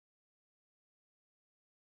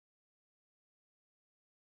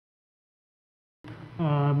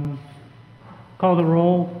Call the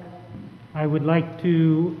roll. I would like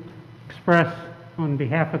to express on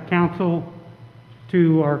behalf of council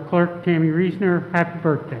to our clerk, Tammy Reesner, happy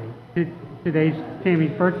birthday. Today's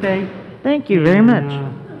Tammy's birthday. Thank you very much.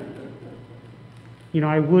 You know,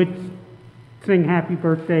 I would sing happy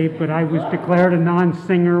birthday, but I was declared a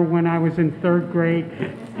non-singer when I was in 3rd grade.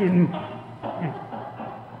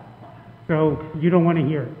 So you don't want to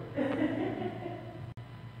hear it.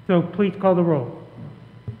 So please call the roll.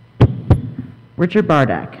 Richard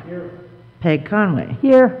Bardak. Here. Peg Conway.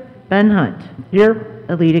 Here. Ben Hunt. Here.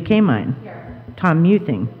 Alita Kamine. Here. Tom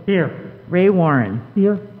Muthing. Here. Ray Warren.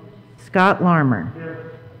 Here. Scott Larmer.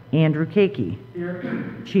 Here. Andrew Kakey.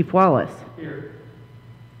 Here. Chief Wallace. Here.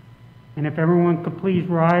 And if everyone could please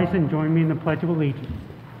rise and join me in the Pledge of Allegiance.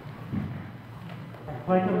 I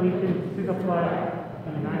pledge allegiance to the flag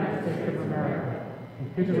of the United States of America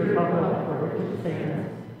and to the republic for which it stands,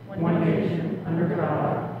 one nation, under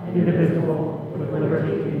God, indivisible, with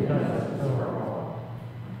liberty and justice for all.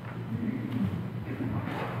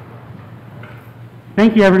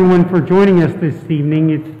 Thank you, everyone, for joining us this evening.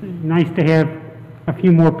 It's nice to have a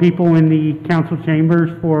few more people in the council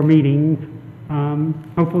chambers for a meeting.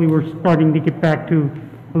 Hopefully we're starting to get back to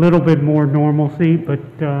a little bit more normalcy, but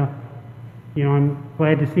you know, I'm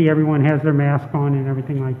glad to see everyone has their mask on and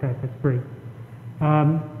everything like that. That's great.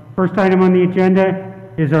 First item on the agenda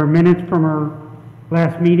is our minutes from our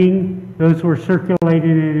last meeting. Those were circulated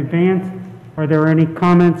in advance. Are there any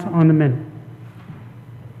comments on the minutes?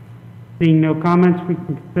 Seeing no comments, we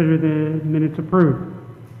can consider the minutes approved.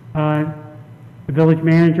 The village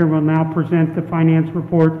manager will now present the finance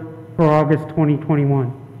report for August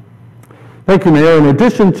 2021. Thank you, Mayor. In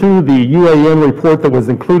addition to the UAN report that was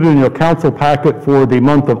included in your council packet for the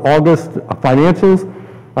month of August financials,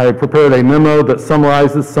 I have prepared a memo that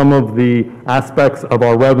summarizes some of the aspects of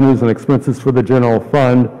our revenues and expenses for the general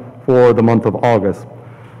fund for the month of August.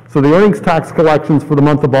 So the earnings tax collections for the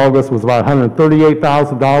month of August was about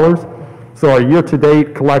 $138,000. So our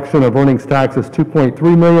year-to-date collection of earnings tax is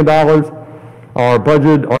 $2.3 million. Our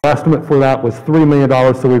budget, our estimate for that was $3 million,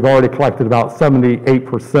 so we've already collected about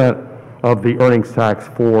 78% of the earnings tax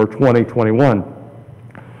for 2021.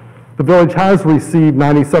 The village has received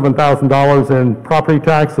 $97,000 in property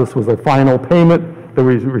tax. This was a final payment that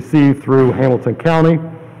we received through Hamilton County.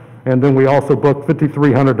 And then we also booked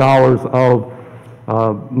 $5,300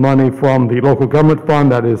 of money from the local government fund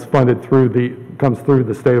that is funded comes through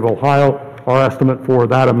the state of Ohio. Our estimate for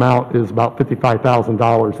that amount is about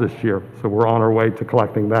 $55,000 this year, so we're on our way to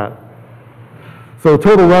collecting that. So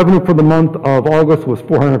total revenue for the month of August was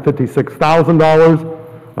 $456,000.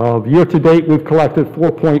 Year-to-date, we've collected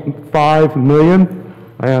 $4.5 million,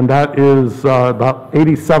 and that is about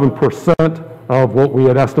 87% of what we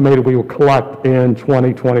had estimated we would collect in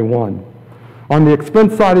 2021. On the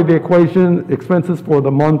expense side of the equation, expenses for the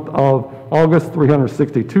month of August,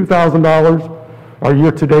 $362,000. Our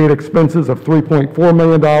year-to-date expenses of $3.4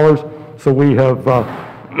 million, so we have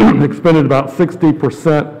expended about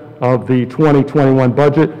 60% of the 2021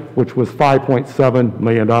 budget, which was $5.7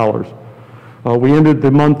 million. We ended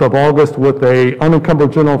the month of August with an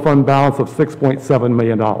unencumbered general fund balance of $6.7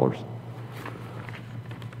 million.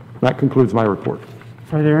 That concludes my report.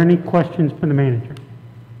 Are there any questions for the manager?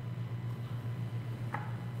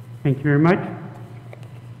 Thank you very much.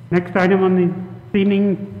 Next item on the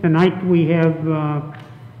evening tonight, we have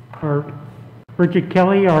our Bridget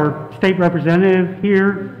Kelly, our state representative,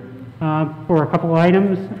 here for a couple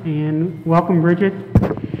items. And welcome, Bridget.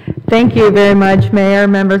 Thank you very much, Mayor,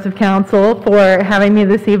 members of council, for having me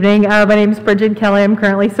this evening. My name is Bridget Kelly. I'm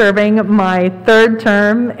currently serving my 3rd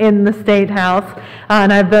term in the State House,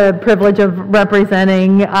 and I have the privilege of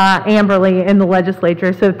representing Amberley in the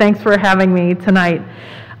legislature. So thanks for having me tonight.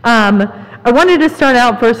 I wanted to start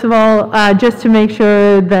out, first of all, just to make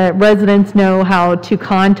sure that residents know how to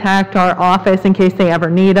contact our office in case they ever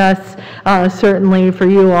need us. Certainly for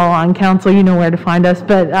you all on council, you know where to find us,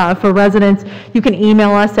 but for residents, you can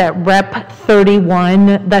email us at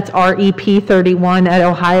rep31, that's REP31 at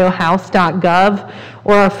ohiohouse.gov,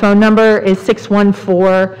 or our phone number is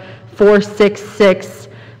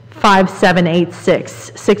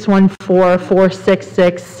 614-466-5786,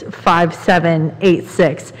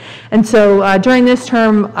 614-466-5786. And so during this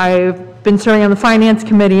term, I've been serving on the Finance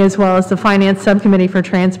Committee as well as the Finance Subcommittee for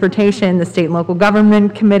Transportation, the State and Local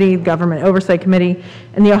Government Committee, Government Oversight Committee,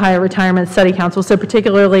 and the Ohio Retirement Study Council. So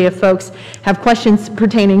particularly if folks have questions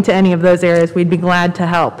pertaining to any of those areas, we'd be glad to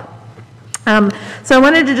help. So I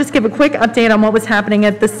wanted to just give a quick update on what was happening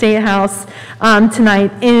at the State House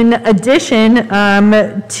tonight. In addition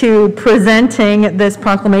to presenting this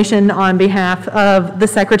proclamation on behalf of the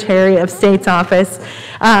Secretary of State's office,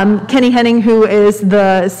 Kenny Henning, who is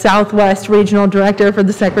the Southwest Regional Director for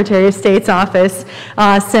the Secretary of State's office,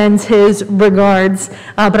 sends his regards,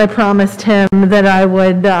 but I promised him that I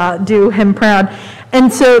would do him proud.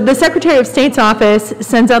 And so the Secretary of State's office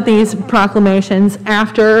sends out these proclamations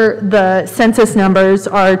after the census numbers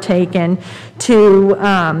are taken to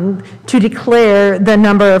declare the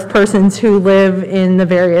number of persons who live in the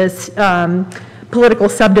various political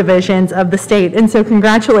subdivisions of the state. And so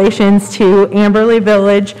congratulations to Amberley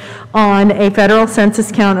Village on a federal census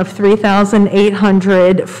count of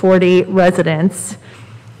 3,840 residents.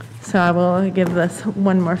 So I will give this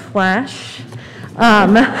one more flash.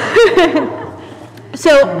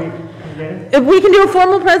 So, if we can do a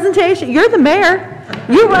formal presentation, you're the mayor.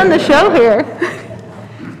 You run the show here.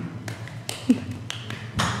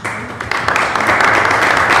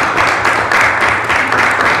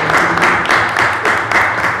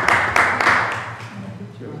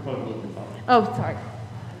 Oh, sorry.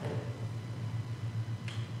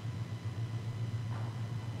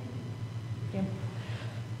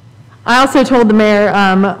 I also told the mayor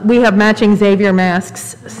we have matching Xavier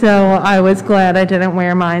masks, so I was glad I didn't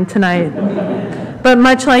wear mine tonight. But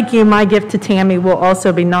much like you, my gift to Tammy will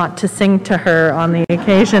also be not to sing to her on the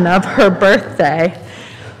occasion of her birthday.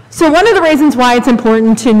 So one of the reasons why it's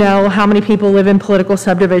important to know how many people live in political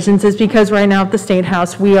subdivisions is because right now at the State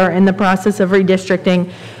House we are in the process of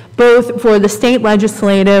redistricting both for the state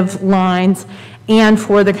legislative lines and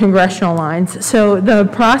for the congressional lines. So the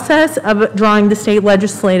process of drawing the state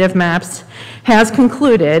legislative maps has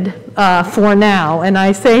concluded for now, and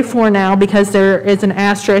I say for now because there is an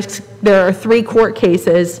asterisk. There are 3 court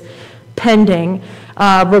cases pending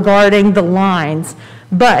regarding the lines,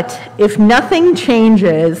 but if nothing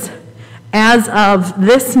changes as of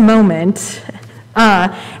this moment,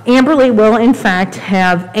 Amberley will in fact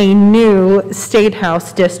have a new State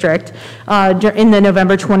House district in the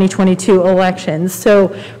November 2022 elections. So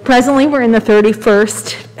presently we're in the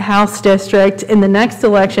 31st House district. In the next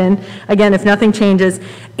election, again, if nothing changes,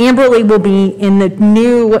 Amberley will be in the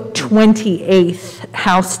new 28th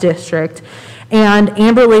House district. And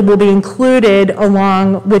Amberley will be included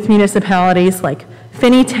along with municipalities like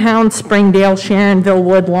Finneytown, Springdale, Sharonville,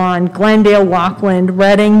 Woodlawn, Glendale, Lockland,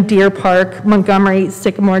 Reading, Deer Park, Montgomery,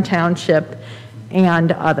 Sycamore Township,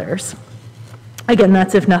 and others. Again,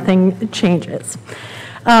 that's if nothing changes.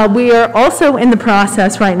 We are also in the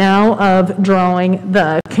process right now of drawing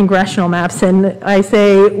the congressional maps, and I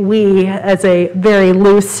say we as a very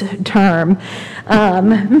loose term.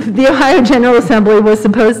 The Ohio General Assembly was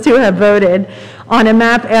supposed to have voted on a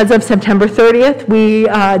map as of September 30th. We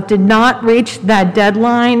did not reach that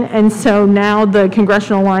deadline, and so now the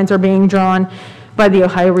congressional lines are being drawn by the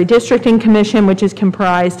Ohio Redistricting Commission, which is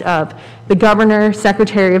comprised of the governor,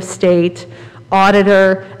 secretary of state,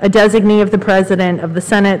 auditor, a designee of the president of the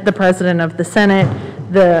Senate,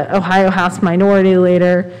 the Ohio House Minority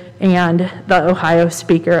Leader, and the Ohio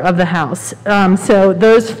Speaker of the House. So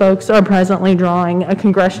those folks are presently drawing a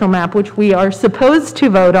congressional map, which we are supposed to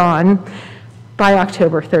vote on by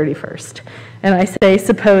October 31st. And I say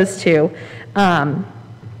supposed to,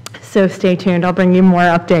 so stay tuned. I'll bring you more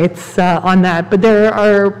updates on that. But there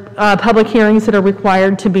are public hearings that are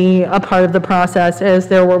required to be a part of the process, as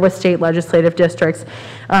there were with state legislative districts.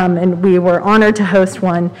 And we were honored to host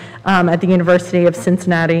one at the University of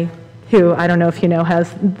Cincinnati, who, I don't know if you know,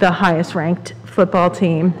 has the highest ranked football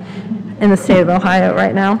team in the state of Ohio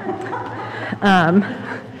right now.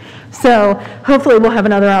 So hopefully we'll have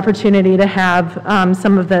another opportunity to have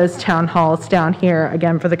some of those town halls down here,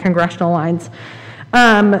 again, for the congressional lines.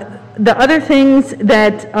 The other things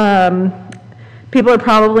that people are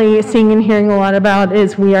probably seeing and hearing a lot about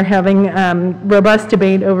is we are having robust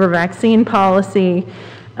debate over vaccine policy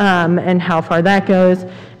and how far that goes,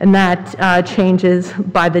 and that changes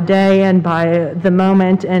by the day and by the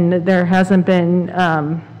moment, and there hasn't been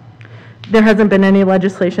any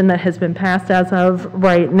legislation that has been passed as of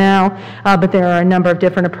right now, but there are a number of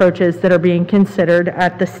different approaches that are being considered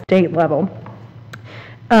at the state level.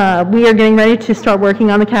 We are getting ready to start working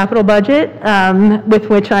on the capital budget, with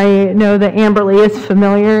which I know that Amberley is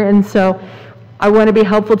familiar, and so I want to be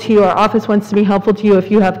helpful to you. Our office wants to be helpful to you if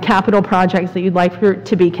you have capital projects that you'd like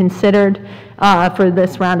to be considered for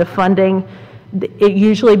this round of funding. It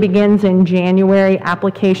usually begins in January.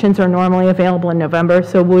 Applications are normally available in November,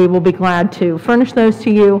 so we will be glad to furnish those to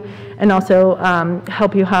you and also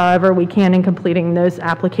help you however we can in completing those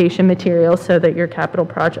application materials so that your capital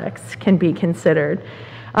projects can be considered.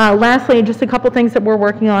 Lastly, just a couple things that we're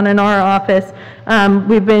working on in our office.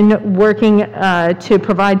 We've been working to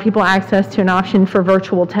provide people access to an option for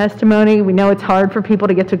virtual testimony. We know it's hard for people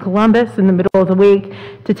to get to Columbus in the middle of the week,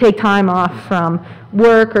 to take time off from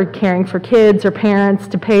work or caring for kids or parents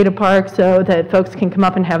to pay to park so that folks can come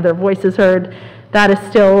up and have their voices heard. That is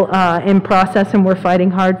still in process, and we're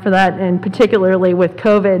fighting hard for that, and particularly with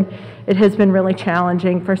COVID, it has been really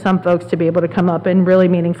challenging for some folks to be able to come up and really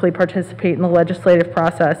meaningfully participate in the legislative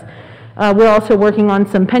process. We're also working on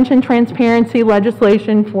some pension transparency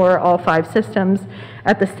legislation for all 5 systems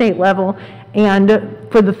at the state level, and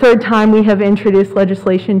for the 3rd time we have introduced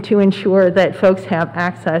legislation to ensure that folks have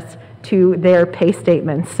access to their pay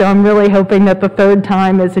statements. So I'm really hoping that the 3rd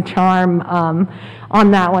time is a charm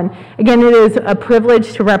on that one. Again, it is a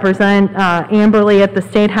privilege to represent Amberley at the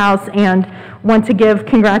State House, and want to give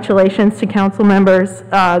congratulations to council members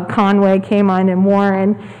Conway, Kamine, and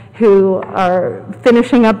Warren, who are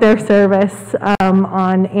finishing up their service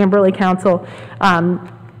on Amberley Council.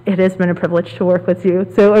 It has been a privilege to work with you.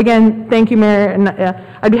 So again, thank you, Mayor, and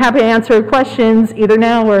I'd be happy to answer questions either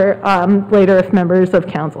now or later if members of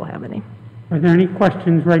council have any. Are there any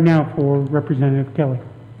questions right now for Representative Kelly?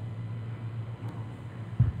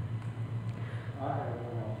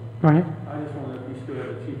 Go ahead. I just wonder if you still have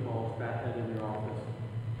a Chief Hall's fat head in your office.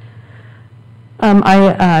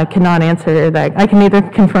 I cannot answer that. I can neither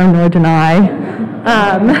confirm nor deny.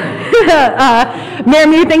 Mayor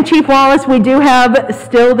Muthing, Chief Wallace, we do have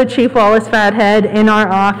still the Chief Wallace fat head in our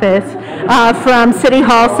office from City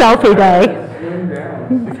Hall Selfie Day.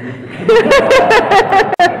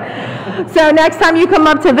 So next time you come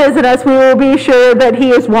up to visit us, we will be sure that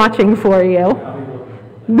he is watching for you.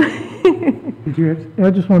 I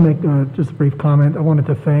just want to make just a brief comment. I wanted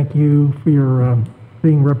to thank you for your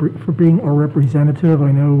being our representative.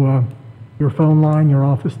 I know your phone line, your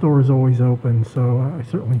office door is always open, so I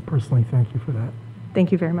certainly personally thank you for that.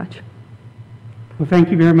 Thank you very much. Well, thank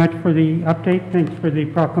you very much for the update. Thanks for the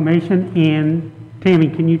proclamation. And Tammy,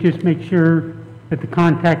 can you just make sure that the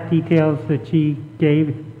contact details that she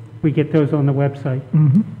gave, we get those on the website?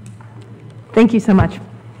 Mm-hmm. Thank you so much.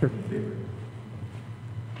 Sure.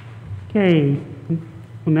 Okay,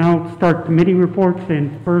 we'll now start committee reports,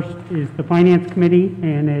 and first is the Finance Committee,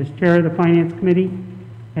 and as chair of the Finance Committee,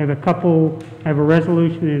 I have a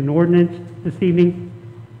resolution and an ordinance this evening.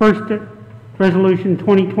 First, Resolution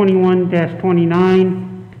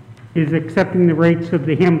 2021-29 is accepting the rates of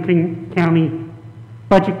the Hamilton County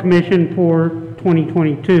Budget Commission for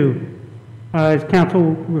 2022. As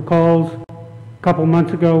council recalls, a couple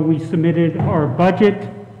months ago we submitted our budget,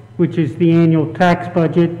 which is the annual tax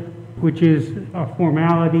budget, which is a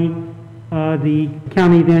formality. The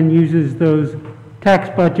county then uses those tax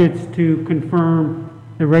budgets to confirm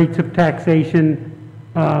the rates of taxation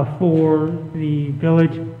for the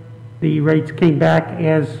village. The rates came back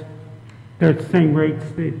as they're the same rates.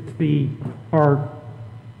 It's our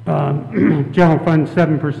general fund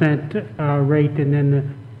 7% rate, and then the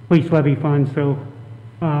police levy fund. So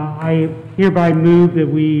I hereby move that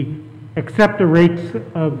we accept the rates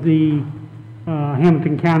of the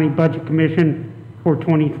Hamilton County Budget Commission for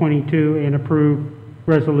 2022 and approve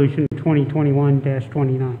Resolution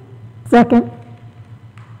 2021-29. Second.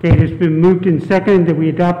 Okay, it has been moved and seconded that we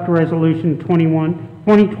adopt Resolution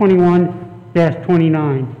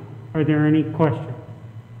 2021-29. Are there any questions?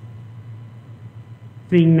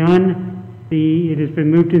 Seeing none, it has been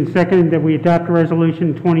moved and seconded that we adopt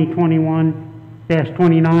Resolution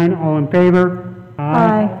 2021-29. All in favor?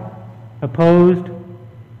 Aye. Opposed?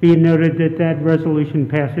 Be it noted that that resolution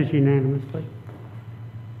passes unanimously.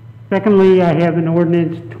 Secondly, I have an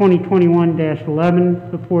ordinance 2021-11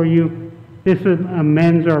 before you. This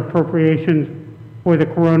amends our appropriations for the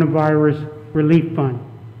coronavirus relief fund.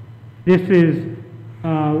 This is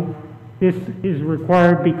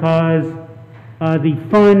required because the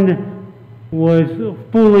fund was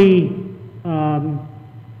fully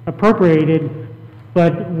appropriated,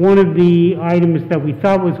 but one of the items that we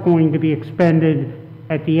thought was going to be expended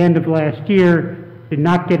at the end of last year did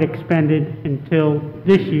not get expended until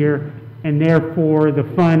this year, and therefore the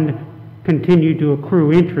fund continued to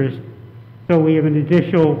accrue interest. So we have an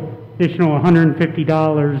additional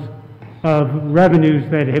 $150 of revenues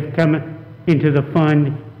that have come into the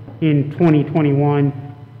fund in 2021.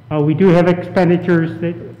 We do have expenditures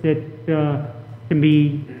that can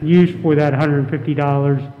be used for that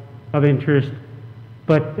 $150 of interest,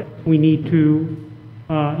 but we need to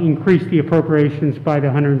increase the appropriations by the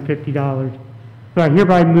 $150. So I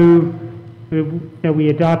hereby move that we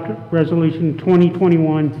adopt Resolution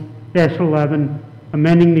 2021-11,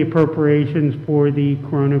 amending the appropriations for the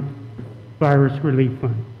coronavirus relief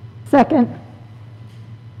fund. Second.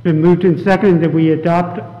 Been moved and seconded that we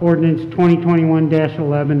adopt ordinance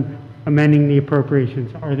 2021-11, amending the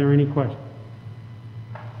appropriations. Are there any questions?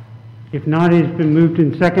 If not, it has been moved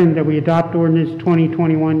and seconded that we adopt ordinance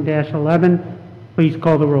 2021-11. Please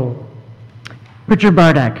call the roll. Richard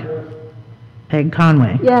Bardak. Peg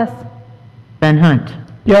Conway. Yes. Ben Hunt.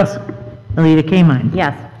 Yes. Alita Kamine.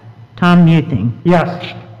 Yes. Tom Muthing.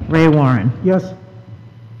 Yes. Ray Warren. Yes.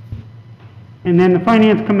 And then the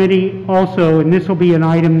Finance Committee also, and this will be an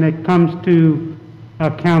item that comes to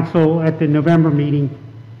council at the November meeting.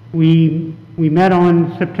 We met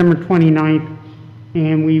on September 29th,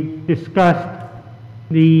 and we discussed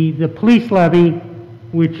the police levy,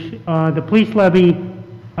 which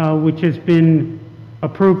which has been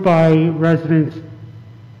approved by residents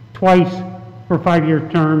twice for 5-year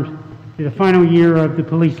terms. The final year of the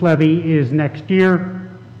police levy is next year.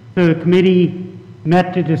 So the committee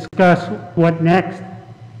met to discuss what next.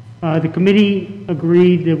 The committee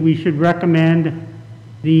agreed that we should recommend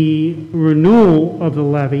the renewal of the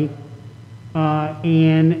levy,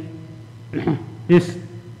 and this,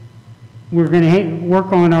 we're going to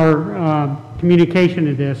work on our communication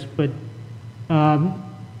of this, but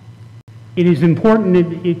it is important,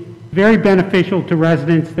 it's very beneficial to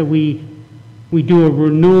residents that we do a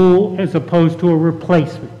renewal as opposed to a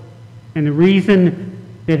replacement. And the reason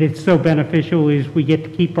that it's so beneficial is we get to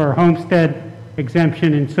keep our homestead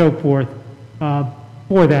exemption and so forth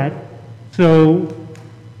for that. So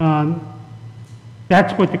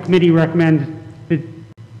that's what the committee recommends. The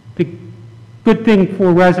good thing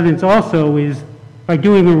for residents also is by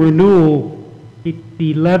doing a renewal,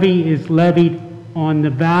 the levy is levied on the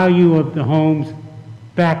value of the homes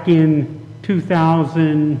back in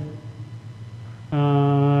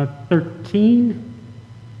 2013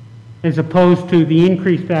 as opposed to the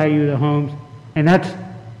increased value of the homes. And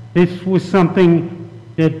this was something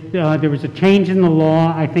that there was a change in the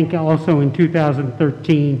law, I think also in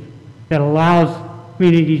 2013, that allows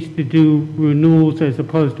communities to do renewals as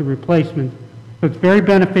opposed to replacements. So it's very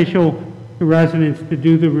beneficial to residents to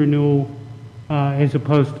do the renewal as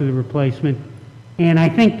opposed to the replacement. And I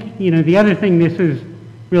think, the other thing this is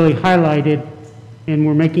really highlighted, and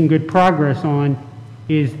we're making good progress on,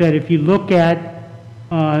 is that if you look at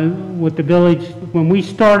what the village, when we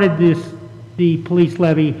started the police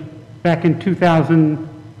levy back in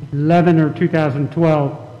 2011 or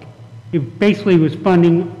 2012, it basically was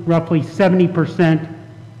funding roughly 70%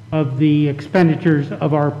 of the expenditures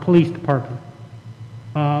of our police department.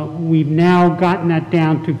 We've now gotten that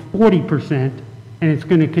down to 40%, and it's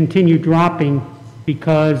going to continue dropping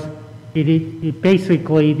because it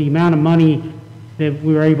basically, the amount of money that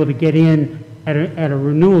we were able to get in at a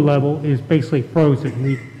renewal level is basically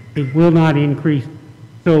frozen. It will not increase.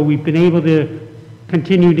 So we've been able to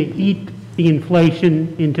continue to eat the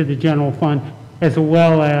inflation into the general fund, as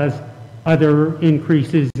well as other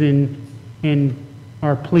increases in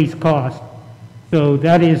our police costs. So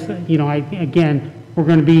that is, again, we're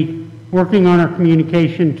going to be working on our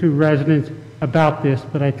communication to residents about this,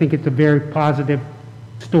 but I think it's a very positive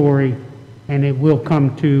story, and it will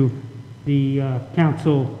come to the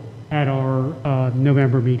council at our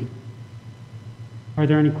November meeting. Are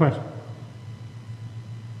there any questions?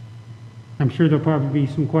 I'm sure there'll probably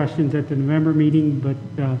be some questions at the November meeting, but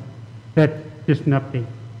that's just an update.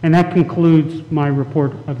 And that concludes my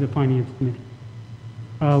report of the Finance Committee.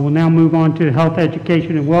 We'll now move on to the Health,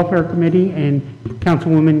 Education, and Welfare Committee, and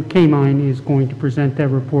Councilwoman Kamine is going to present that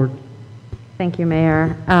report. Thank you,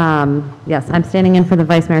 Mayor. Yes, I'm standing in for the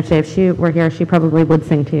Vice Mayor today. If she were here, she probably would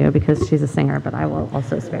sing to you because she's a singer, but I will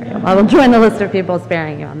also spare you. I will join the list of people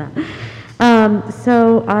sparing you on that.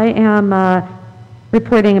 So I am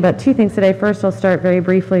reporting about two things today. First, I'll start very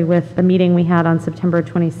briefly with a meeting we had on September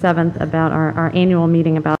 27th about our annual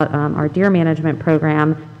meeting about our deer management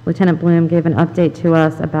program. Lieutenant Bloom gave an update to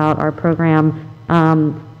us about our program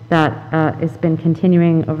that has been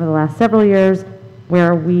continuing over the last several years,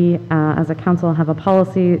 where we, as a council, have a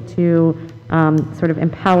policy to sort of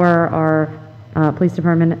empower our police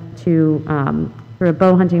department to, through a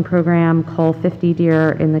bow hunting program, cull 50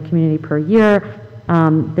 deer in the community per year.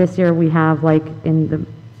 This year we have, like in the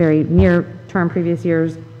very near term previous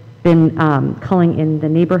years, been culling in the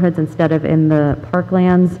neighborhoods instead of in the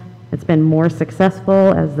parklands. It's been more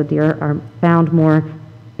successful as the deer are found more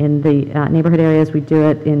in the neighborhood areas. We do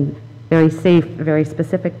it in very safe, very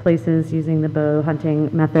specific places using the bow hunting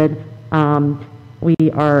method.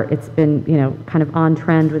 It's been, kind of on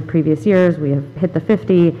trend with previous years. We have hit the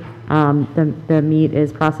 50. The meat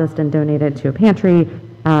is processed and donated to a pantry.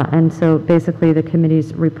 And so basically the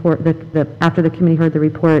committee's report, after the committee heard the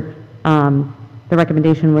report, the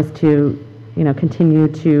recommendation was to, continue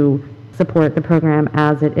to support the program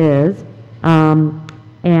as it is. We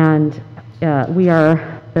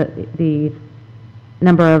are, the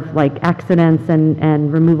number of like accidents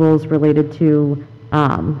and removals related to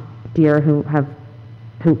deer who,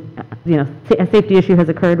 you know, a safety issue has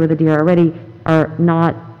occurred with a deer already are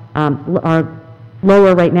not, are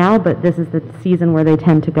lower right now, but this is the season where they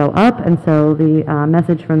tend to go up. And so the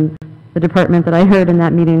message from the department that I heard in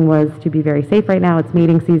that meeting was to be very safe right now. It's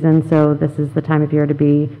mating season, so this is the time of year to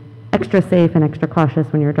be extra safe and extra cautious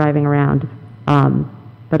when you're driving around.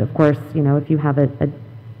 But of course, you know, if you have an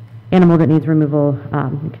animal that needs removal,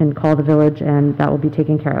 you can call the village and that will be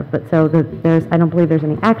taken care of. But so I don't believe there's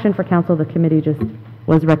any action for council. The committee just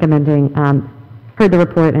was recommending, heard the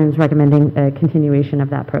report and is recommending a continuation of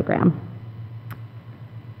that program.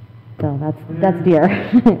 So that's deer.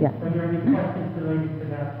 Yeah. Are there any questions related to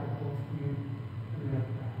that?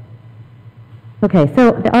 Okay,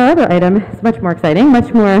 so our other item is much more exciting,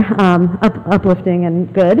 much more uplifting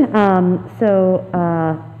and good.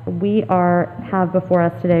 We have before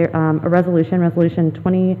us today a resolution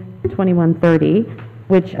 2021-30,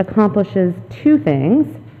 which accomplishes two things,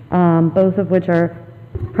 both of which are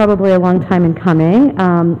probably a long time in coming.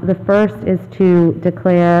 The first is to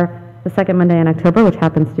declare the second Monday in October, which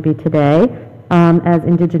happens to be today, as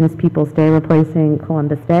Indigenous Peoples Day, replacing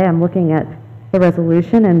Columbus Day. I'm looking at the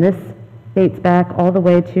resolution, and this dates back all the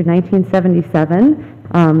way to 1977,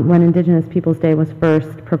 when Indigenous Peoples Day was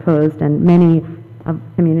first proposed, and many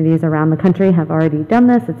communities around the country have already done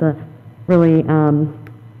this. It's a really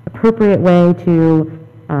appropriate way to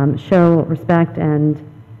show respect and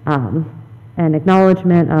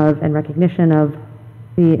acknowledgement of and recognition of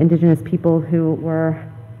the Indigenous people who were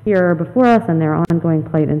here before us and their ongoing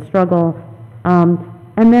plight and struggle.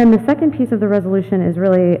 And then the second piece of the resolution is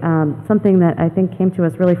really something that I think came to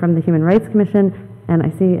us really from the Human Rights Commission, and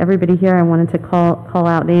I see everybody here. I wanted to call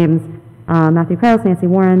out names: Matthew Krause, Nancy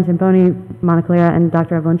Warren, Jim Boney, Monica Lira, and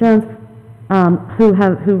Dr. Evelyn Jones,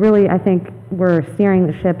 who really, I think, were steering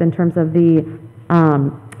the ship in terms of the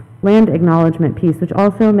land acknowledgement piece, which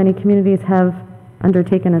also many communities have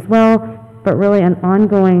undertaken as well, but really an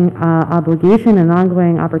ongoing obligation, an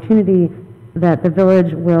ongoing opportunity that the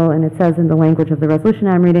village will, and it says in the language of the resolution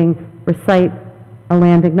I'm reading, recite a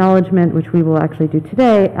land acknowledgement, which we will actually do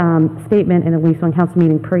today, statement in at least one council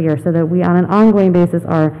meeting per year, so that we on an ongoing basis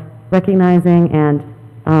are recognizing and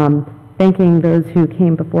thanking those who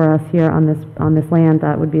came before us here on this land.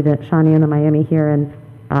 That would be the Shawnee and the Miami here and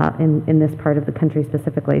in this part of the country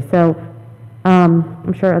specifically. So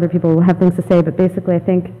I'm sure other people will have things to say, but basically I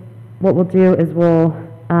think what we'll do is we'll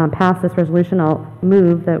pass this resolution. I'll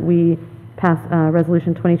move that we pass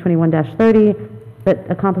resolution 2021-30 that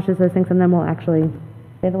accomplishes those things, and then we'll actually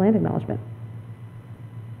say the land acknowledgement.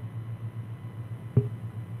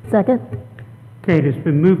 Second. Okay, it has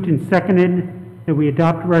been moved and seconded that we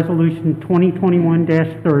adopt resolution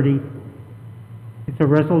 2021-30. It's a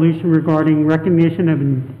resolution regarding recognition of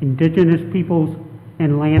indigenous peoples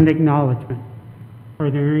and land acknowledgement. Are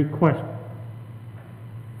there any questions?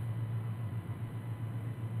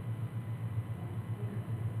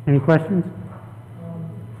 Any questions?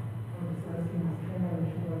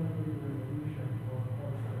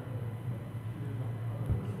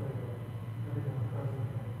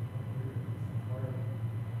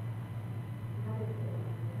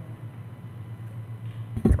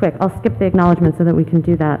 It's quick. I'll skip the acknowledgement so that we can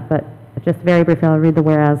do that, but just very briefly, I'll read the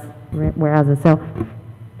whereases. So,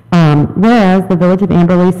 whereas the Village of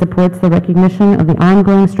Amberley supports the recognition of the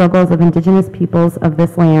ongoing struggles of Indigenous peoples of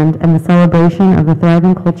this land and the celebration of the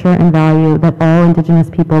thriving culture and value that all Indigenous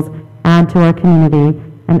peoples add to our community,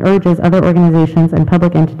 and urges other organizations and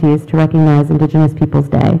public entities to recognize Indigenous Peoples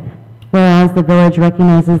Day. Whereas the village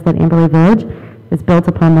recognizes that Amberley Village is built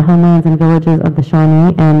upon the homelands and villages of the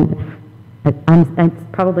Shawnee, and it's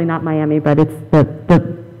probably not Miami, but it's the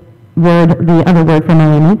other word for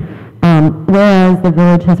Miami. Whereas the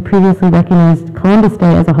village has previously recognized Columbus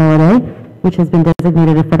Day as a holiday, which has been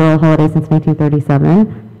designated a federal holiday since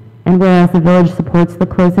 1937, and whereas the village supports the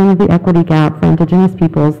closing of the equity gap for Indigenous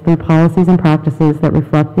peoples through policies and practices that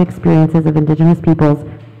reflect the experiences of Indigenous peoples,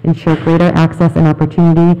 ensure greater access and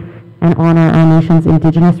opportunity, and honor our nation's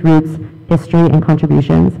Indigenous roots, history, and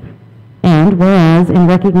contributions. And whereas, in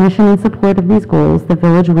recognition and support of these goals, the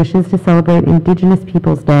village wishes to celebrate Indigenous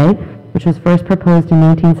Peoples Day, which was first proposed in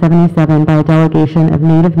 1977 by a delegation of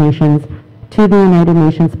Native nations to the United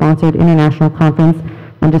Nations-sponsored International Conference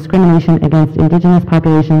on Discrimination Against Indigenous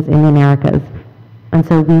Populations in the Americas. And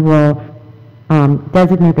so we will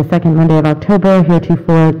designate the second Monday of October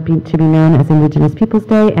heretofore to be known as Indigenous Peoples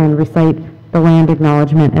Day and recite the land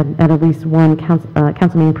acknowledgement at least one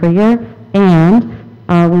council meeting per year. And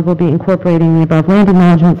we will be incorporating the above land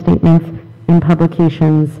acknowledgement statements in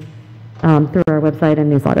publications through our website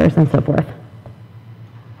and newsletters and so forth.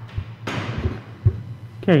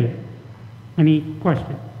 Okay. Any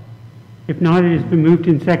questions? If not, it has been moved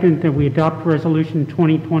and seconded that we adopt Resolution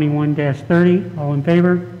 2021-30. All in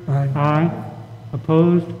favor? Aye. Aye.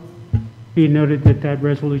 Opposed? Be it noted that that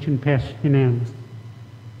resolution passed unanimously.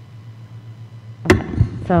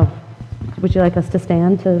 So, would you like us to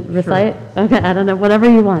stand to recite? Okay, I don't know, whatever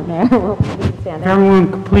you want, Mayor. We'll stand. If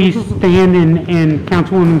everyone could please stand and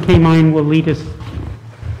Councilwoman Kamine will lead us.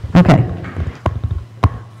 Okay.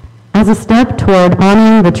 As a step toward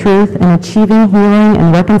honoring the truth and achieving healing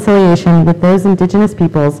and reconciliation with those indigenous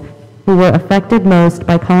peoples who were affected most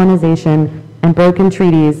by colonization and broken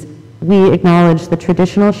treaties, we acknowledge the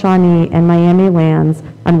traditional Shawnee and Miami lands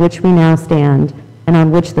on which we now stand and on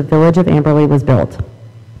which the village of Amberley was built.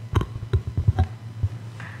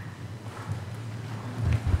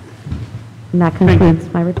 And that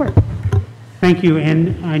concludes my report. Thank you.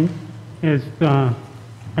 And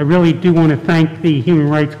I really do want to thank the Human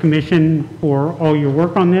Rights Commission for all your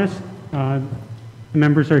work on this. The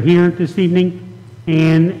members are here this evening.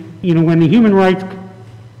 And, you know, when the Human Rights,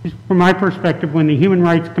 from my perspective, when the Human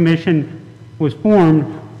Rights Commission was formed,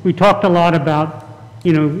 we talked a lot about,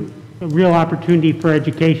 you know, a real opportunity for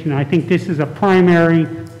education. I think this is a primary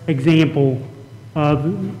example of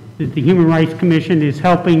that the Human Rights Commission is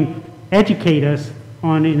helping educate us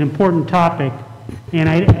on an important topic. And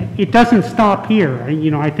it doesn't stop here.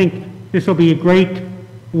 You know, I think this will be a great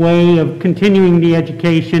way of continuing the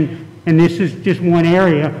education, and this is just one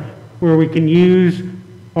area where we can use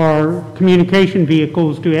our communication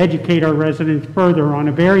vehicles to educate our residents further on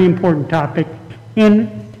a very important topic. And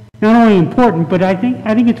not only important, but I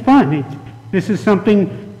think it's fun. This is something,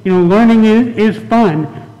 you know, learning is fun,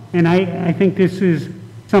 and I think this is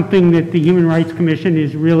something that the Human Rights Commission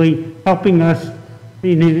is really helping us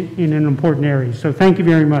in an important area. So thank you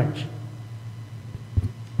very much.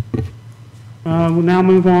 We'll now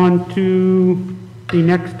move on to the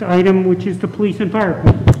next item, which is the police and fire.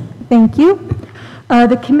 Thank you.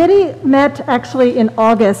 The committee met actually in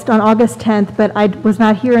August, on August 10th, but I was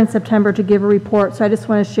not here in September to give a report, so I just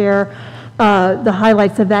want to share the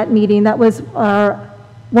highlights of that meeting. That was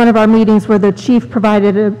one of our meetings where the chief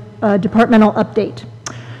provided a departmental update.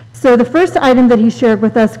 So the first item that he shared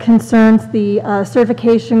with us concerns the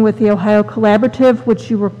certification with the Ohio Collaborative,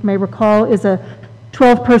 which you may recall is a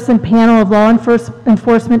 12-person panel of law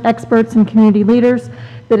enforcement experts and community leaders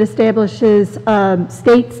that establishes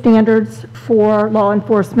state standards for law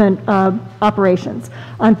enforcement operations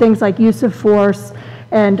on things like use of force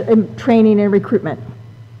and training and recruitment.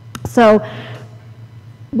 So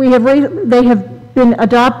they have been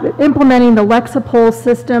implementing the Lexapol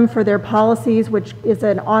system for their policies, which is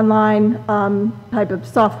an online type of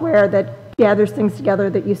software that gathers things together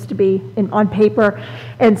that used to be on paper.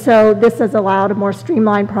 And so this has allowed a more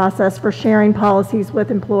streamlined process for sharing policies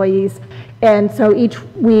with employees. And so each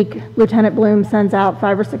week, Lieutenant Bloom sends out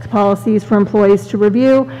 5 or 6 policies for employees to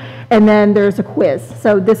review, and then there's a quiz.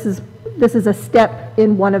 So this is a step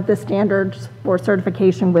in one of the standards for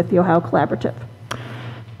certification with the Ohio Collaborative.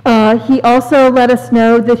 He also let us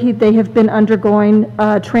know that they have been undergoing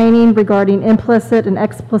training regarding implicit and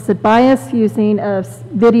explicit bias using a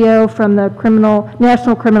video from the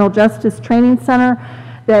National Criminal Justice Training Center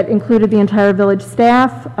that included the entire village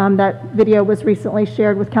staff. That video was recently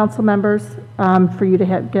shared with council members for you to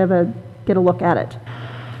get a look at it.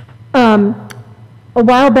 A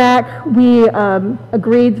while back, we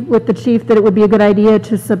agreed with the chief that it would be a good idea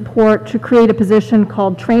to create a position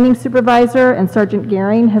called training supervisor, and Sergeant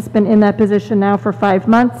Gehring has been in that position now for 5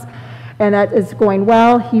 months, and that is going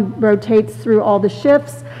well. He rotates through all the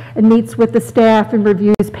shifts and meets with the staff and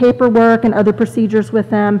reviews paperwork and other procedures with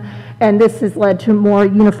them, and this has led to more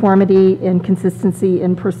uniformity and consistency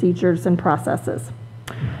in procedures and processes.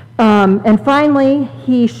 And finally,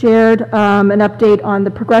 he shared an update on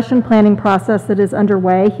the progression planning process that is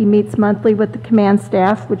underway. He meets monthly with the command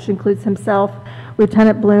staff, which includes himself,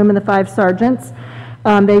 Lieutenant Bloom, and the 5 sergeants.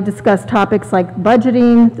 They discuss topics like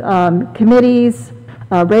budgeting, committees,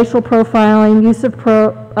 racial profiling, use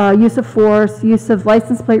of force, use of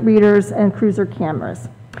license plate readers, and cruiser cameras.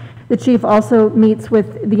 The chief also meets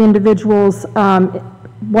with the individuals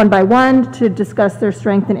one by one to discuss their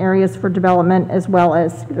strengths and areas for development, as well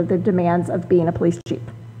as the demands of being a police chief.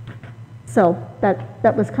 So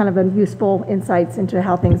that was kind of a useful insights into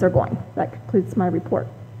how things are going. That concludes my report.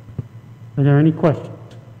 Are there any questions?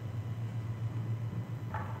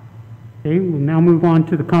 Okay, we'll now move on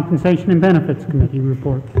to the Compensation and Benefits Committee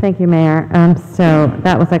report. Thank you, Mayor. So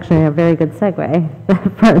that was actually a very good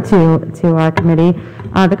segue to our committee.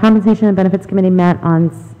 The Compensation and Benefits Committee met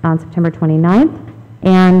on September 29th,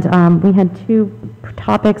 and we had two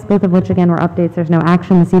topics, both of which, again, were updates. There's no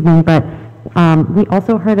action this evening, but we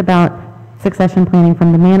also heard about succession planning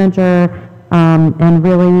from the manager, and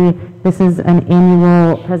really, this is an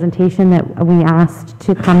annual presentation that we asked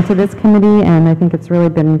to come to this committee, and I think it's really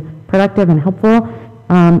been productive and helpful.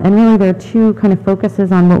 And really, there are two kind of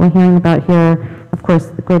focuses on what we're hearing about here. Of course,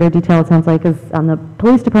 the greater detail, it sounds like, is on the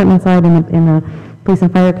police department side in the police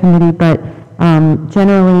and fire committee, but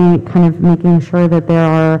generally kind of making sure that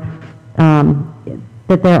there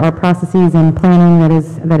are processes and planning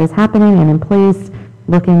that is happening and in place,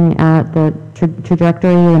 looking at the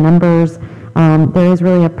trajectory, the numbers. There is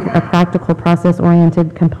really a practical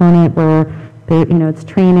process-oriented component where it's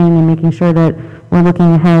training and making sure that we're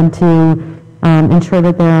looking ahead to ensure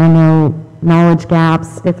that there are no knowledge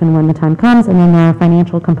gaps if and when the time comes, and then there are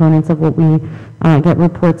financial components of what we get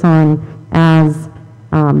reports on, as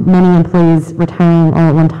many employees retiring all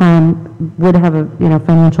at one time would have a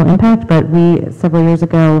financial impact, but we several years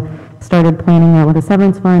ago started planning that with a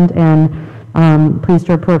severance fund, and pleased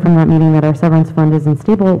to report from that meeting that our severance fund is in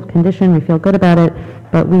stable condition. We feel good about it,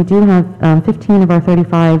 but we do have 15 of our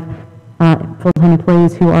 35 full-time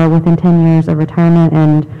employees who are within 10 years of retirement,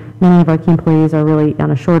 and many of our key employees are really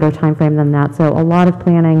on a shorter time frame than that. So a lot of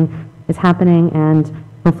planning is happening, and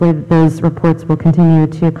hopefully those reports will continue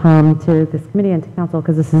to come to this committee and to council,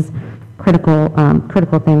 because this is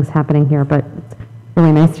critical things happening here, but it's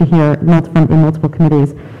really nice to hear in multiple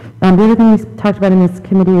committees. The other thing we talked about in this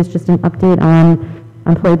committee is just an update on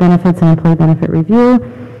employee benefits and employee benefit review.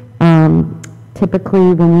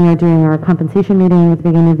 Typically, when we are doing our compensation meeting at the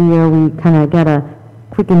beginning of the year, we kind of get a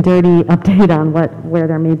quick and dirty update on where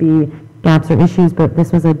there may be gaps or issues, but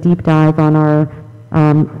this was a deep dive on our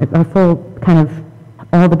full kind of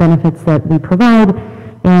all the benefits that we provide,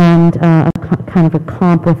 and kind of a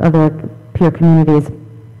comp with other peer communities.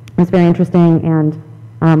 It's very interesting,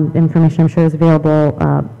 and information I'm sure is available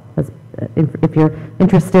if you're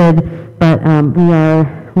interested, but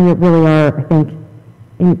we really are, I think,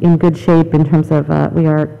 in good shape in terms of we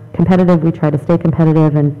are competitive. We try to stay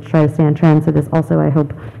competitive and try to stay on trend. So this also, I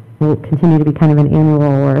hope, will continue to be kind of an annual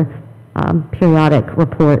or periodic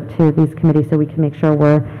report to these committees, so we can make sure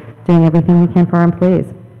we're doing everything we can for our employees.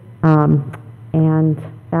 And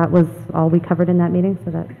that was all we covered in that meeting,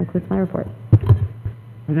 so that concludes my report.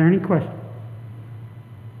 Are there any questions?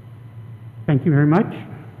 Thank you very much.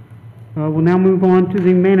 We'll now move on to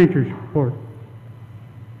the manager's report.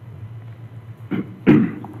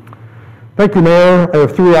 Thank you, Mayor. I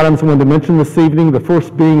have three items I wanted to mention this evening. The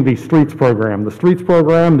first being the streets program. The streets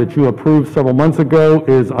program that you approved several months ago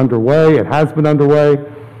is underway. It has been underway,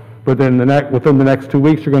 but then within the next 2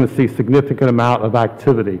 weeks, you're going to see a significant amount of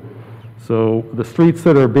activity. So the streets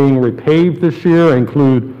that are being repaved this year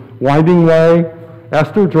include Winding Way,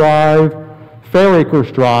 Esther Drive, Fair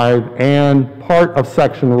Acres Drive, and part of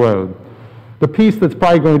Section Road. The piece that's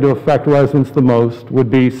probably going to affect residents the most would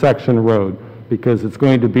be Section Road, because it's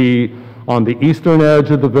going to be on the eastern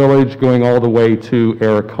edge of the village going all the way to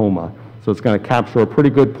Aracoma. So it's going to capture a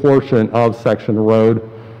pretty good portion of Section Road.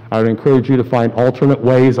 I would encourage you to find alternate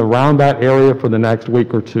ways around that area for the next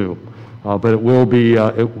week or two. But it will be,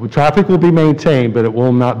 traffic will be maintained, but it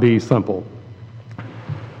will not be simple.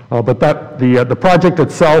 But the project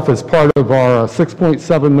itself is part of our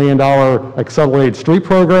 $6.7 million accelerated street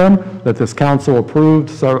program that this council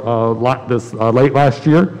approved late last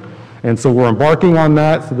year. And so we're embarking on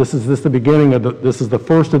that. So this is the beginning of this is the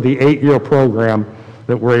first of the 8-year program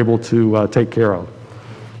that we're able to take care of.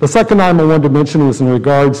 The second item I wanted to mention was in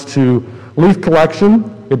regards to leaf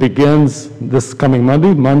collection. It begins this coming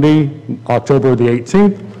Monday, October the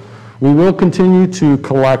 18th. We will continue to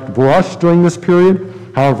collect brush during this period.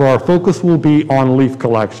 However, our focus will be on leaf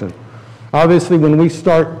collection. Obviously, when we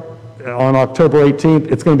start on October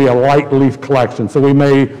 18th, it's going to be a light leaf collection, so we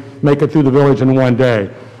may make it through the village in one day.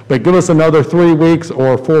 But give us another 3 weeks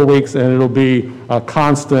or 4 weeks, and it'll be a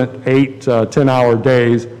constant 8 to 10-hour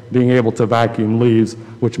days being able to vacuum leaves,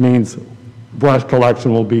 which means brush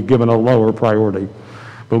collection will be given a lower priority.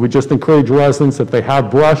 But we just encourage residents, if they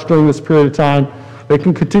have brush during this period of time, they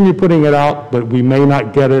can continue putting it out, but we may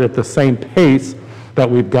not get it at the same pace that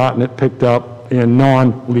we've gotten it picked up in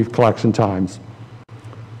non-leaf collection times.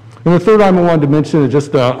 And the third item I wanted to mention is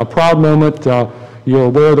just a proud moment. You're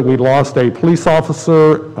aware that we lost a police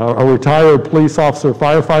officer, a retired police officer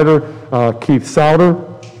firefighter, Keith Souter.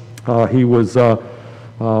 He was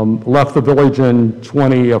left the village in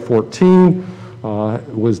 2014.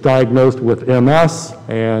 was diagnosed with MS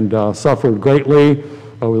and suffered greatly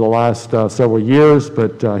over the last several years,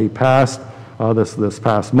 but he passed this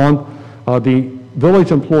past month. The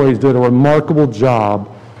village employees did a remarkable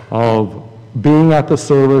job of being at the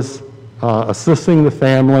service, assisting the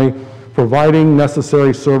family, providing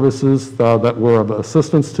necessary services that were of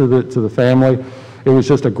assistance to the family. It was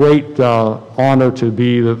just a great honor to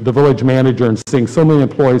be the village manager and seeing so many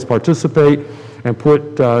employees participate and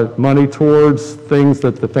put money towards things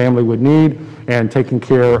that the family would need and taking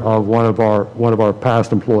care of one of our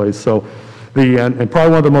past employees. So and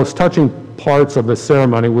probably one of the most touching parts of the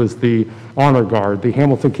ceremony was the honor guard. The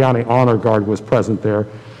Hamilton County Honor Guard was present there.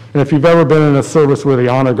 And if you've ever been in a service where the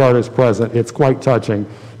honor guard is present, it's quite touching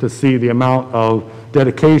to see the amount of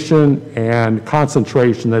dedication and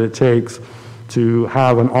concentration that it takes to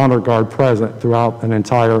have an honor guard present throughout an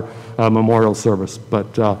entire memorial service.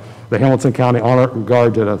 But the Hamilton County Honor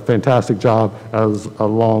Guard did a fantastic job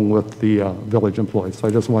along with the village employees. So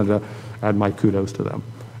I just wanted to add my kudos to them.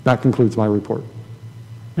 That concludes my report.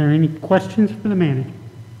 Are there any questions for the manager?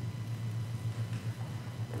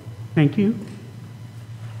 Thank you.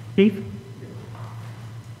 Keith?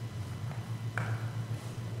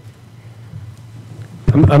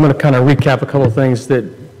 I'm going to kind of recap a couple of things that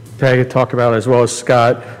Patty talked about as well as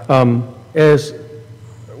Scott. As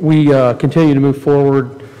we continue to move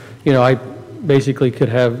forward, you know, I basically could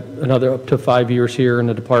have another up to 5 years here in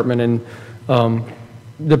the department, and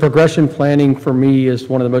the progression planning for me is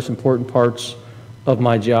one of the most important parts of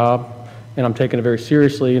my job, and I'm taking it very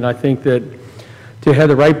seriously. And I think that to have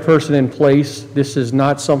the right person in place, this is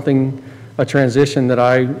not a transition that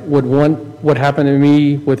I would want what happened to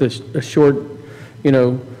me with a short, you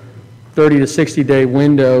know, 30 to 60 day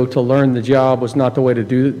window to learn the job was not the way to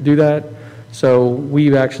do that. So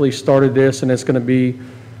we've actually started this, and it's going to be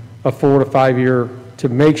a 4 to 5 year to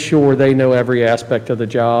make sure they know every aspect of the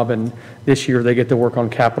job. And this year they get to work on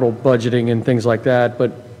capital budgeting and things like that.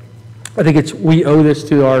 But I think we owe this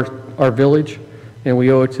to our village, and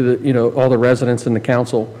we owe it to the, you know, all the residents in the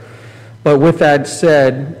council. But with that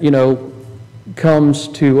said, you know, comes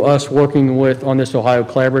to us working on this Ohio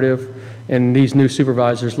Collaborative and these new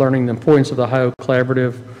supervisors learning the importance of the Ohio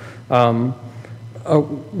Collaborative.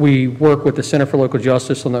 We work with the Center for Local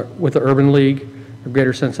Justice with the Urban League of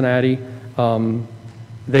Greater Cincinnati.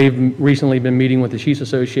 They've recently been meeting with the Chiefs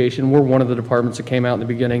Association. We're one of the departments that came out in the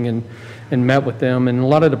beginning and met with them, and a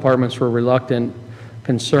lot of departments were reluctant,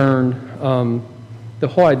 concerned. The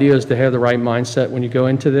whole idea is to have the right mindset when you go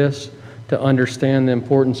into this, to understand the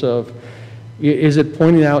importance of, is it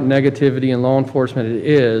pointing out negativity in law enforcement? It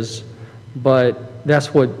is, but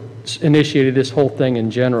that's what initiated this whole thing in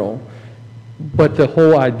general. But the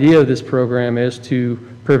whole idea of this program is to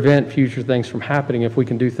prevent future things from happening if we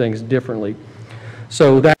can do things differently.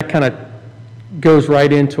 So that kind of goes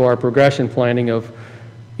right into our progression planning of,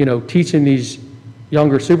 you know, teaching these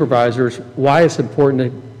younger supervisors why it's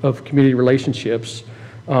important of community relationships.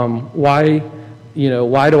 Why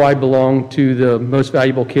do I belong to the most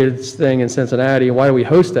valuable kids thing in Cincinnati, and why do we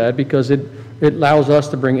host that? Because it allows us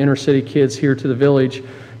to bring inner city kids here to the village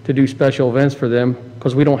to do special events for them,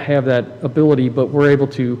 because we don't have that ability, but we're able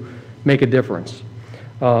to make a difference.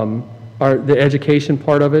 The education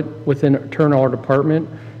part of it within our department,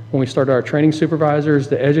 when we started our training supervisors,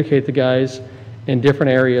 to educate the guys in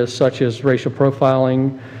different areas such as racial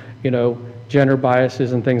profiling, you know, gender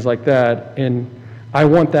biases and things like that. And I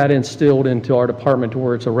want that instilled into our department to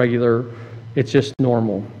where it's just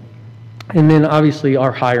normal. And then obviously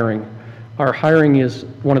our hiring. Our hiring is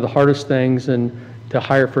one of the hardest things, and to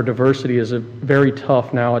hire for diversity is very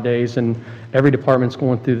tough nowadays, and every department's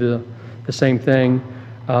going through the same thing.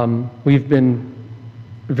 We've been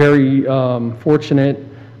very fortunate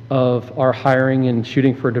of our hiring and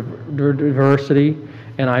shooting for diversity,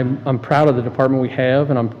 and I'm proud of the department we have,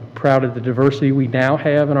 and I'm proud of the diversity we now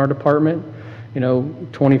have in our department. You know,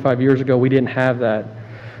 25 years ago we didn't have that.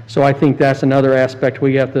 So I think that's another aspect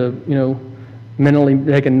we have to, you know, mentally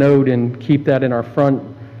take a note and keep that in our front.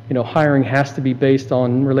 You know, hiring has to be based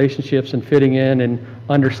on relationships and fitting in and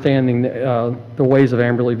understanding the ways of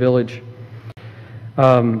Amberley Village.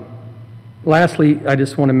 Lastly, I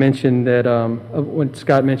just want to mention that when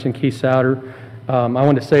Scott mentioned Keith Souter, I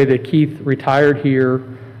want to say that Keith retired here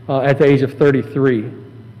at the age of 33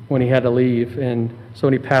 when he had to leave, and so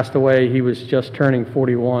when he passed away, he was just turning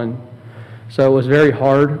 41. So it was very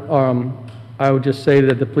hard. I would just say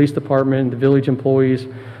that the police department, the village employees,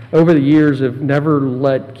 over the years have never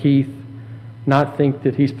let Keith not think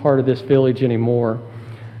that he's part of this village anymore.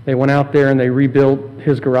 They went out there and they rebuilt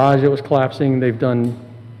his garage that was collapsing. They've done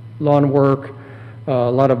lawn work, a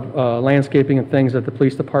lot of landscaping and things at the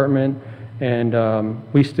police department, And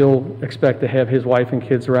we still expect to have his wife and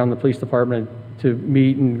kids around the police department to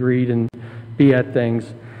meet and greet and be at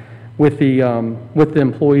things. With the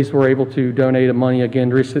employees, we're able to donate money again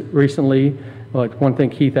recently. Like one thing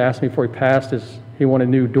Keith asked me before he passed is he wanted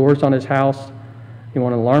new doors on his house, he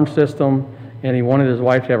wanted an alarm system, and he wanted his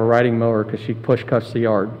wife to have a riding mower because she push cuts the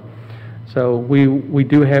yard. So we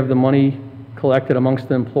do have the money collected amongst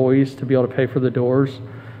the employees to be able to pay for the doors.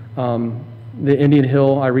 The Indian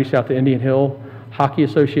Hill, I reached out to Indian Hill Hockey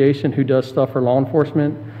Association, who does stuff for law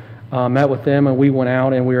enforcement, met with them, and we went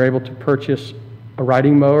out and we were able to purchase a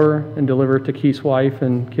riding mower and deliver it to Keith's wife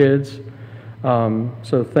and kids.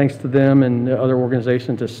 So thanks to them and the other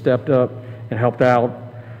organizations that stepped up and helped out.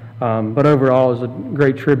 But overall, it was a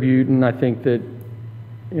great tribute, and I think that,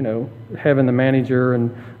 you know, having the manager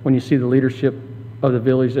and when you see the leadership of the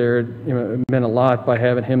village there, it meant a lot by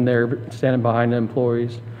having him there standing behind the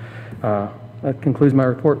employees. That concludes my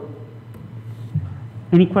report.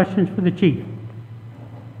 Any questions for the chief?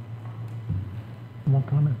 One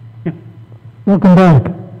comment. Yeah. Welcome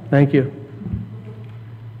back. Thank you.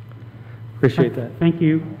 Appreciate that. Thank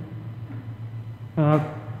you. For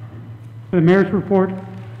the mayor's report,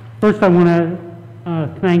 first I want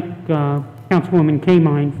to thank Councilwoman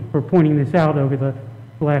Kamine for pointing this out over the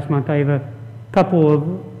last month. I have a couple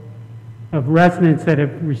of residents that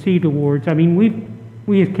have received awards. I mean,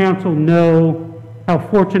 we as council know how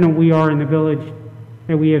fortunate we are in the village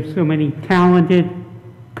that we have so many talented,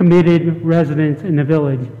 committed residents in the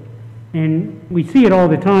village. And we see it all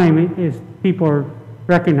the time as people are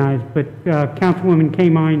recognized, but Councilwoman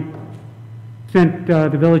Kamine sent the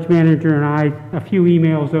village manager and I a few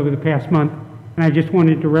emails over the past month, and I just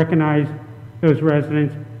wanted to recognize those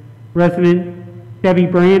residents. Resident Debbie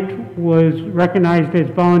Brandt was recognized as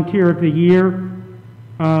Volunteer of the Year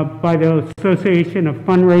by the Association of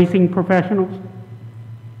Fundraising Professionals.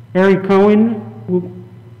 Harry Cohen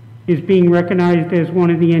is being recognized as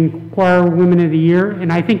one of the Enquirer Women of the Year,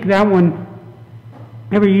 and I think that one,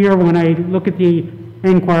 every year when I look at the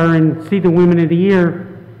Enquirer and see the Women of the Year,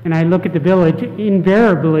 and I look at the village,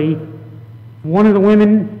 invariably, one of the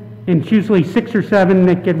women, and it's usually 6 or 7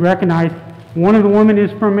 that get recognized, one of the women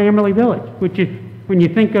is from Amberley Village, which is, when you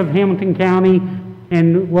think of Hamilton County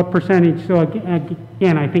and what percentage, so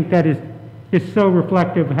again, I think that is just so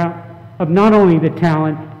reflective of not only the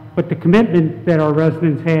talent, but the commitment that our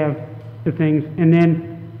residents have to things. And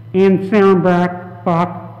then Ann Sarenbach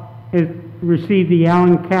has received the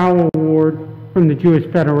Alan Cow Award from the Jewish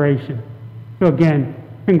Federation. So again,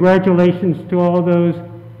 congratulations to all those,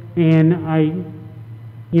 and I,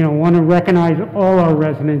 want to recognize all our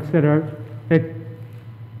residents that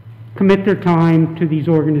commit their time to these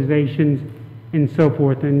organizations and so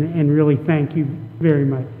forth, and really thank you very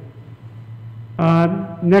much.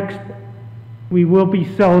 Next, we will be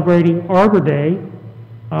celebrating Arbor Day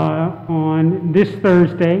on this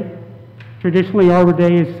Thursday. Traditionally, Arbor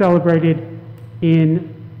Day is celebrated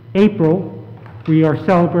in April. We are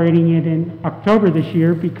celebrating it in October this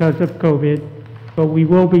year because of COVID, but we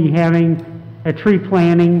will be having a tree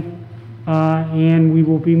planting, and we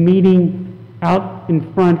will be meeting out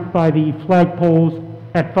in front by the flagpoles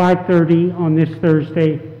at 5:30 on this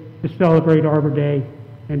Thursday to celebrate Arbor Day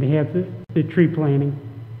and to have the tree planting.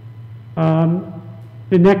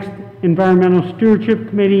 The next Environmental Stewardship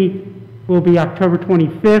Committee will be October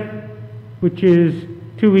 25th, which is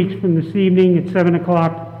 2 weeks from this evening at 7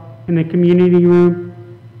 o'clock in the community room.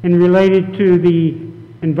 And related to the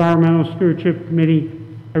Environmental Stewardship Committee,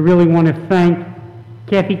 I really want to thank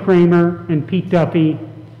Kathy Kramer and Pete Duffy,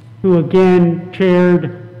 who again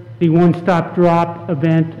chaired the One-Stop Drop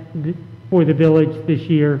event for the village this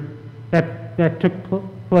year. That took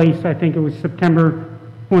place, I think it was September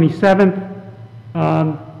 27th.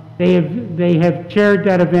 They have chaired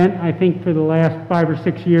that event, I think, for the last 5 or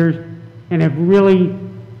 6 years, and have really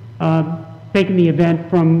taken the event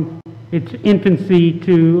from its infancy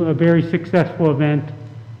to a very successful event,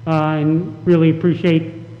 and really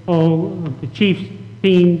appreciate all of the chief's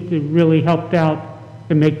team that really helped out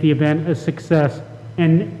to make the event a success.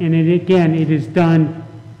 And it is done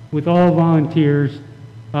with all volunteers,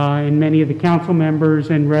 and many of the council members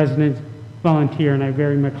and residents volunteer, and I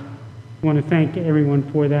very much want to thank everyone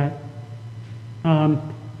for that.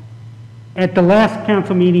 At the last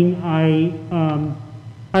council meeting, I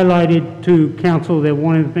highlighted to council that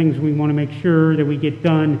one of the things we want to make sure that we get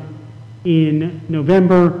done in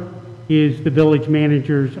November is the village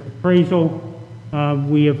manager's appraisal.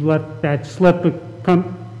 We have let that slip a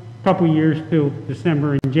couple years till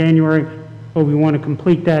December and January, but we want to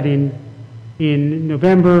complete that in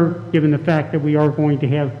November, given the fact that we are going to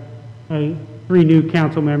have 3 new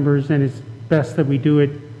council members, and it's best that we do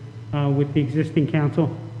it with the existing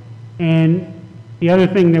council. And the other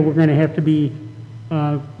thing that we're going to have to be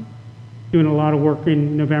doing a lot of work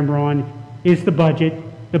in November on is the budget.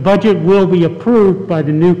 The budget will be approved by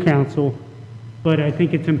the new council, but I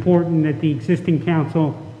think it's important that the existing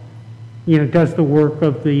council, does the work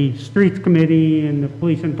of the streets committee and the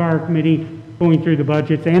police and fire committee going through the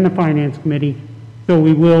budgets and the finance committee. So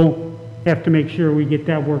we will have to make sure we get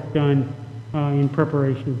that work done in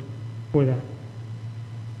preparation for that.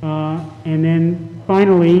 And then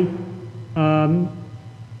finally,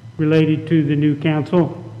 related to the new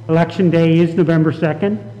council, Election Day is November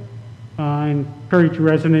 2nd. I encourage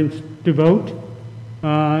residents to vote.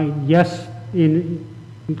 Yes, in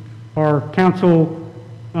our council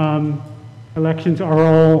elections are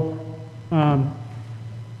all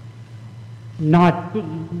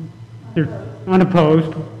they're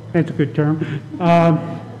unopposed, that's a good term.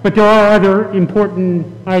 But there are other important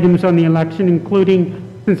items on the election,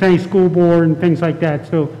 including Cincinnati School Board and things like that.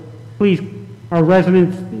 So please, our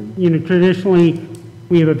residents, traditionally,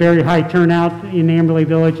 we have a very high turnout in Amberley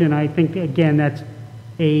Village, and I think, again, that's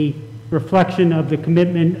a reflection of the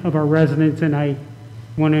commitment of our residents, and I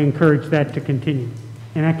want to encourage that to continue.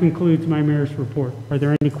 And that concludes my mayor's report. Are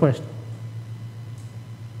there any questions?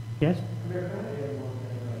 Yes?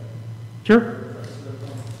 Sure.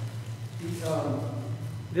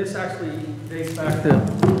 This actually dates back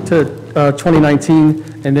to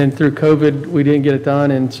 2019, and then through COVID, we didn't get it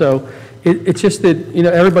done. And so it's just that,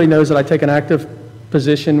 everybody knows that I take an active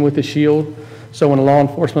position with the SHIELD. So when a law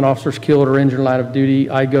enforcement officer is killed or injured in line of duty,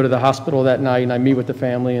 I go to the hospital that night and I meet with the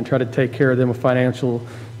family and try to take care of them with financial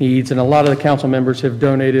needs. And a lot of the council members have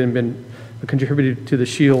donated and been contributed to the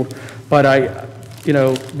SHIELD. But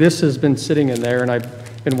this has been sitting in there, and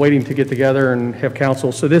I've been waiting to get together and have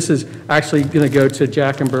council. So this is actually going to go to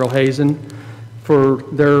Jack and Beryl Hazen for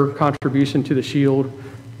their contribution to the SHIELD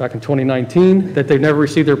back in 2019, that they've never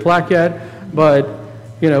received their plaque yet. But,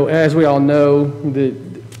 as we all know,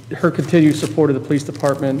 her continued support of the police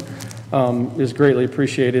department is greatly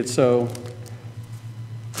appreciated. So,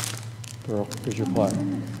 Beryl, here's your plaque.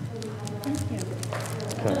 Thank you.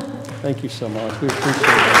 Okay. Thank you so much. We appreciate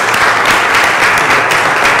it.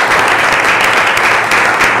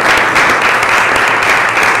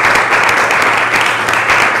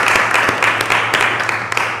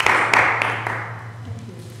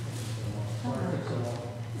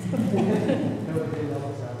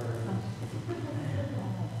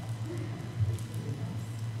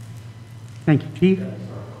 Thank you, Chief.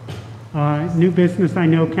 New business, I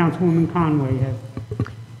know Councilwoman Conway has.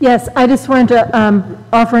 Yes, I just wanted to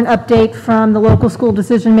offer an update from the local school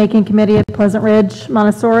decision-making committee at Pleasant Ridge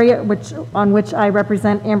Montessori, on which I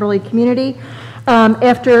represent Amberley community.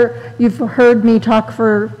 After you've heard me talk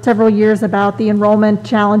for several years about the enrollment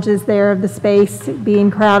challenges there of the space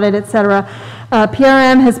being crowded, et cetera,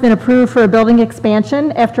 PRM has been approved for a building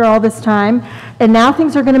expansion after all this time, and now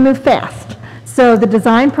things are going to move fast. So the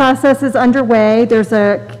design process is underway. There's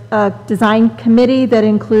a design committee that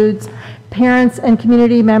includes parents and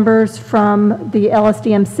community members from the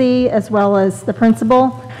LSDMC, as well as the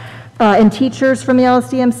principal and teachers from the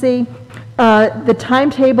LSDMC. The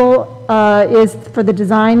timetable is for the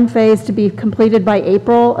design phase to be completed by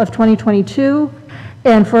April of 2022,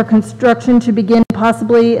 and for construction to begin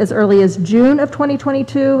possibly as early as June of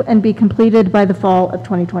 2022 and be completed by the fall of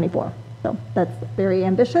 2024. So that's very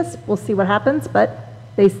ambitious. We'll see what happens, but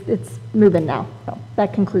it's moving now. So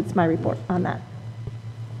that concludes my report on that.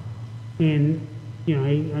 And,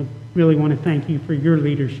 I really want to thank you for your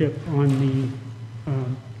leadership on the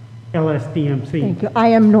LSDMC. Thank you. I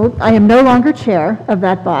am no longer chair of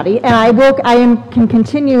that body, and I can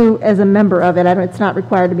continue as a member of it. It's not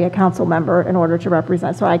required to be a council member in order to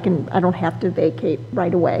represent, so I don't have to vacate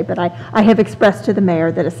right away, but I have expressed to the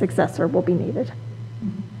mayor that a successor will be needed.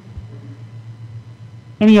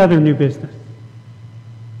 Any other new business?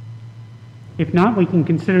 If not, we can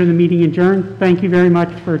consider the meeting adjourned. Thank you very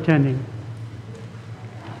much for attending.